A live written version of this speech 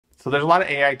So there's a lot of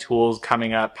AI tools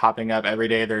coming up, popping up every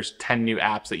day. There's 10 new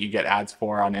apps that you get ads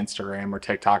for on Instagram or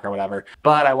TikTok or whatever.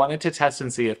 But I wanted to test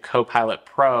and see if Copilot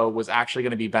Pro was actually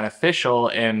going to be beneficial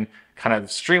in kind of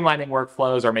streamlining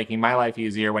workflows or making my life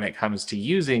easier when it comes to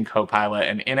using Copilot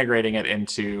and integrating it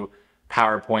into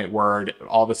PowerPoint, Word,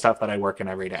 all the stuff that I work in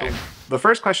every day. The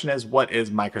first question is, what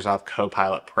is Microsoft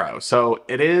Copilot Pro? So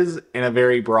it is, in a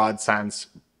very broad sense,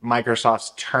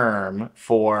 Microsoft's term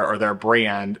for, or their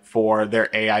brand for their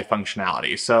AI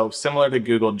functionality. So similar to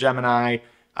Google Gemini,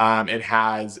 it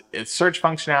has its search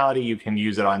functionality. You can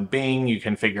use it on Bing. You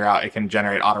can figure out, it can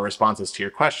generate auto responses to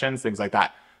your questions, things like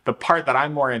that. The part that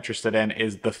I'm more interested in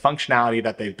is the functionality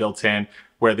that they've built in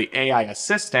where the AI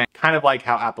assistant, kind of like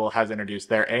how Apple has introduced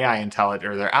their AI intelligence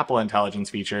or their Apple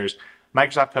Intelligence features,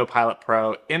 Microsoft Copilot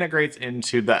Pro integrates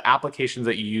into the applications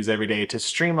that you use every day to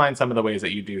streamline some of the ways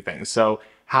that you do things. So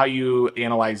how you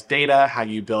analyze data, how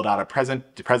you build out a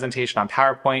presentation on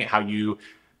PowerPoint, how you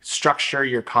structure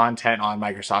your content on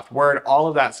Microsoft Word, all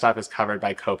of that stuff is covered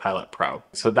by Copilot Pro.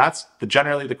 So that's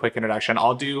generally the quick introduction.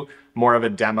 I'll do more of a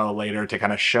demo later to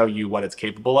kind of show you what it's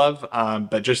capable of,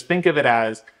 but just think of it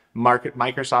as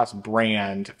Microsoft's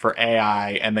brand for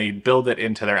AI, and they build it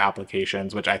into their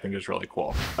applications, which I think is really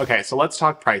cool. Okay, so let's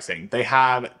talk pricing. They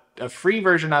have a free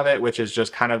version of it, which is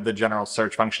just kind of the general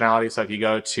search functionality. So if you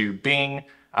go to Bing,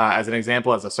 as an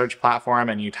example, as a search platform,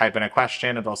 and you type in a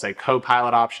question, it'll say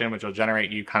Copilot option, which will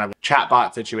generate you kind of a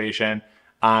chatbot situation.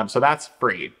 So that's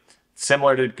free.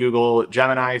 Similar to Google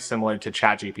Gemini, similar to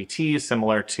ChatGPT,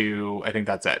 similar to, I think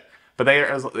that's it. But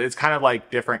it's kind of like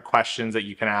different questions that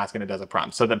you can ask and it does a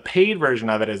prompt. So the paid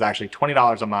version of it is actually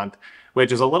 $20 a month,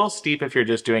 which is a little steep if you're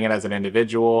just doing it as an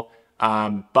individual.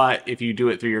 But if you do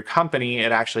it through your company,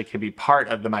 it actually can be part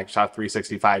of the Microsoft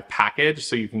 365 package.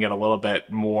 So you can get a little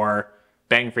bit more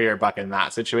bang for your buck in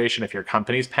that situation if your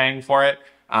company's paying for it.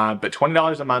 But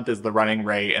 $20 a month is the running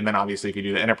rate. And then obviously if you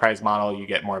do the enterprise model, you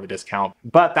get more of a discount.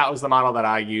 But that was the model that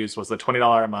I used, was the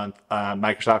 $20 a month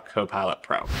Microsoft Copilot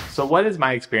Pro. So what is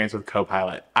my experience with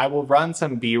Copilot? I will run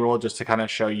some B-roll just to kind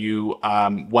of show you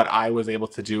what I was able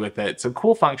to do with it. So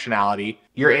cool functionality.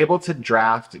 You're able to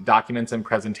draft documents and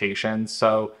presentations.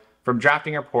 So from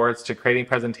drafting reports to creating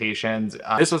presentations,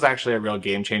 this was actually a real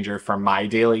game changer for my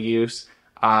daily use.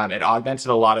 It augmented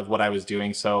a lot of what I was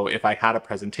doing. So if I had a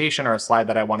presentation or a slide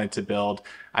that I wanted to build,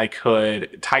 I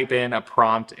could type in a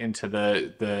prompt into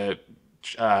the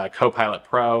Copilot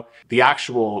Pro. The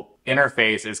actual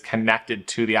interface is connected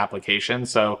to the application.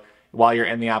 So while you're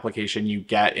in the application, you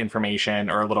get information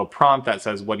or a little prompt that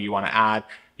says, what do you want to add?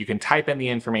 You can type in the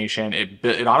information.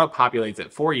 It auto-populates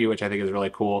it for you, which I think is really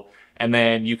cool. And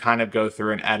then you kind of go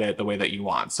through and edit the way that you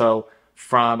want. So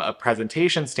from a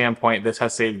presentation standpoint, this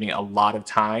has saved me a lot of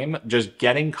time just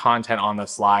getting content on the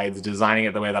slides, designing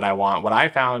it the way that I want. What I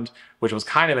found, which was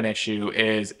kind of an issue,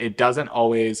 is it doesn't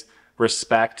always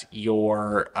respect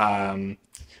your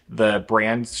the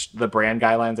brand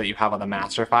guidelines that you have on the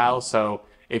master file. So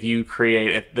if you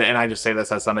create, and I just say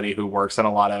this as somebody who works in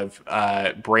a lot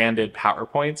of branded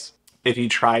PowerPoints, if you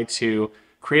try to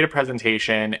create a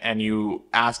presentation and you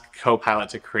ask Copilot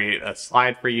to create a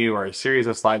slide for you or a series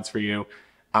of slides for you,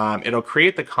 it'll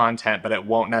create the content, but it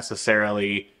won't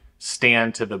necessarily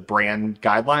stand to the brand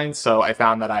guidelines. So I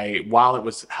found that while it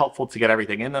was helpful to get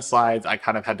everything in the slides, I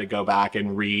kind of had to go back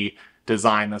and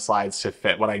redesign the slides to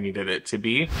fit what I needed it to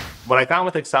be. What I found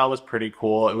with Excel was pretty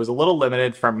cool. It was a little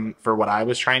limited for what I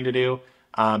was trying to do.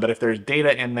 But if there's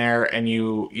data in there and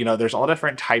you know, there's all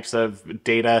different types of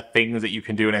data things that you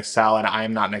can do in Excel, and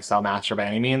I'm not an Excel master by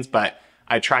any means, but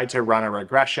I tried to run a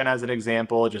regression as an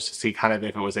example just to see kind of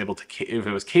if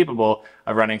it was capable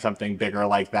of running something bigger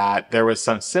like that. There was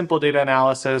some simple data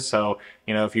analysis. So,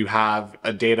 you know, if you have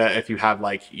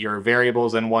like your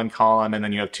variables in one column and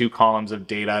then you have two columns of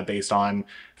data based on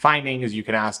findings, you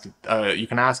can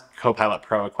ask Copilot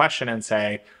Pro a question and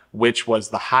say, which was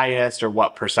the highest or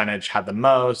what percentage had the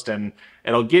most, and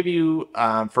it'll give you,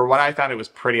 for what I found, it was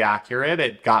pretty accurate.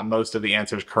 It got most of the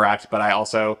answers correct, but I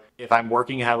also, if I'm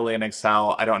working heavily in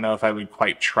Excel, I don't know if I would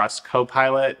quite trust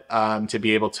Copilot to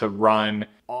be able to run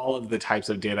all of the types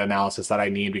of data analysis that I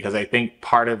need, because I think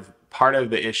part of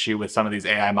the issue with some of these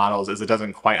AI models is it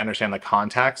doesn't quite understand the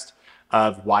context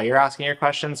of why you're asking your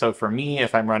question. So for me,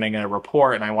 if I'm running a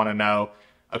report and I want to know,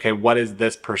 okay, what is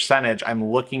this percentage? I'm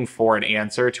looking for an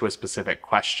answer to a specific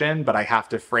question, but I have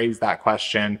to phrase that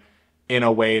question in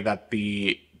a way that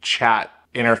the chat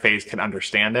interface can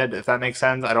understand it, if that makes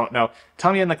sense. I don't know.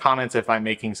 Tell me in the comments if I'm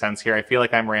making sense here. I feel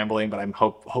like I'm rambling, but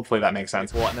hopefully that makes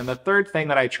sense. Well, and then the third thing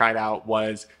that I tried out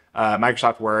was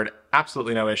Microsoft Word.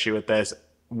 Absolutely no issue with this.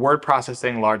 word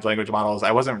processing, large language models,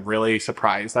 I wasn't really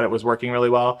surprised that it was working really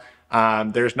well.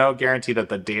 There's no guarantee that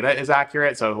the data is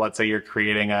accurate. So let's say you're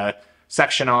creating a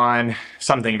section on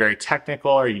something very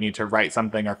technical, or you need to write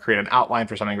something or create an outline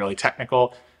for something really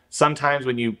technical. Sometimes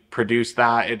when you produce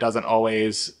that, it doesn't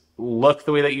always look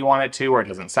the way that you want it to, or it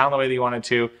doesn't sound the way that you want it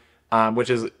to, which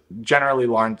is generally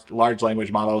large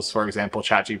language models. For example,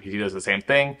 ChatGPT does the same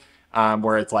thing,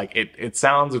 where it's like, it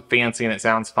sounds fancy and it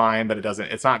sounds fine, but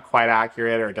it's not quite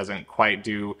accurate, or it doesn't quite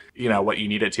do, what you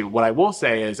need it to. What I will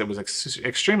say is it was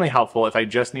extremely helpful if I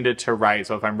just needed to write.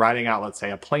 So if I'm writing out, let's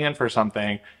say, a plan for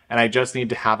something, and I just need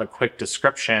to have a quick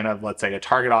description of, let's say, a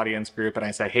target audience group, and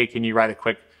I say, hey, can you write a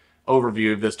quick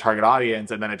overview of this target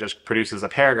audience? And then it just produces a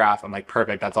paragraph. I'm like,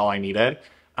 perfect, that's all I needed.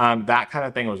 That kind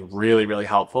of thing was really, really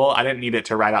helpful. I didn't need it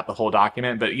to write out the whole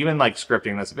document, but even like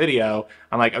scripting this video,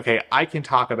 I'm like, okay, I can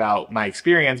talk about my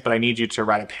experience, but I need you to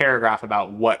write a paragraph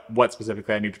about what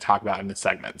specifically I need to talk about in this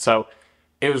segment. So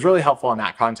it was really helpful in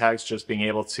that context, just being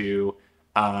able to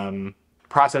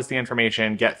process the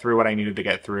information, get through what I needed to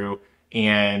get through,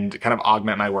 and kind of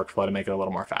augment my workflow to make it a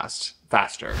little more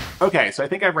faster. Okay, so I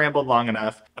think I've rambled long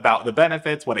enough about the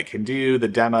benefits, what it can do, the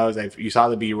demos. You saw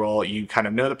the B-roll, you kind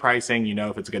of know the pricing, you know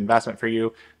if it's a good investment for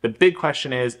you. The big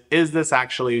question is this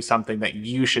actually something that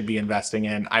you should be investing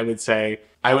in? I would say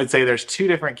there's two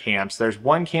different camps. There's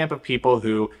one camp of people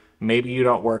who maybe you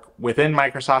don't work within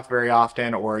Microsoft very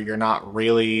often, or you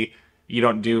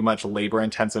don't do much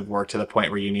labor-intensive work to the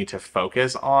point where you need to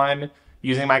focus on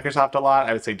using Microsoft a lot.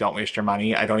 I would say don't waste your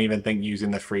money. I don't even think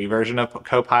using the free version of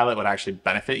Copilot would actually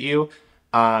benefit you.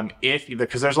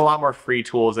 Because there's a lot more free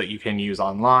tools that you can use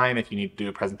online. If you need to do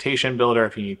a presentation builder,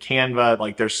 if you need Canva,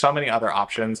 like there's so many other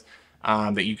options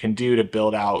that you can do to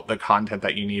build out the content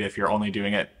that you need if you're only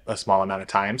doing it a small amount of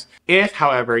times. If,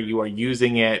 however, you are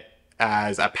using it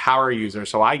as a power user,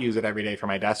 so I use it every day for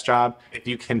my desk job, if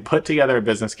you can put together a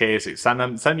business case,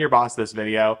 send your boss this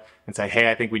video and say, hey,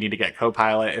 I think we need to get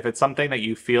Copilot. If it's something that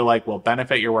you feel like will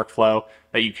benefit your workflow,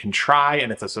 that you can try,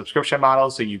 and it's a subscription model,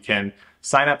 so you can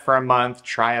sign up for a month,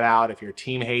 try it out. If your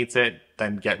team hates it,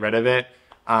 then get rid of it.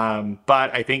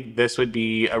 But I think this would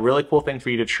be a really cool thing for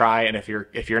you to try. And if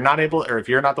you're not able, or if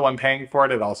you're not the one paying for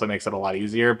it, it also makes it a lot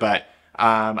easier. But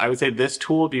I would say this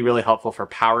tool would be really helpful for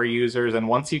power users. And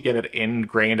once you get it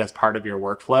ingrained as part of your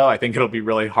workflow, I think it'll be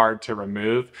really hard to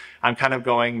remove. I'm kind of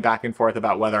going back and forth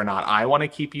about whether or not I want to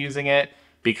keep using it,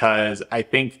 because I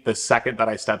think the second that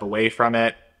I step away from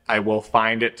it, I will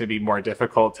find it to be more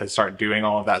difficult to start doing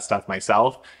all of that stuff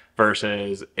myself,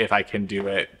 versus if I can do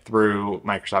it through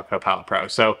Microsoft Copilot Pro.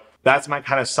 So that's my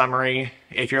kind of summary.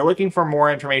 If you're looking for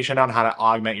more information on how to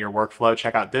augment your workflow,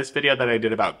 check out this video that I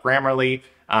did about Grammarly.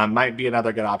 Might be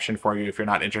another good option for you if you're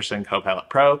not interested in Copilot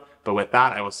Pro. But with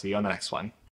that, I will see you on the next one.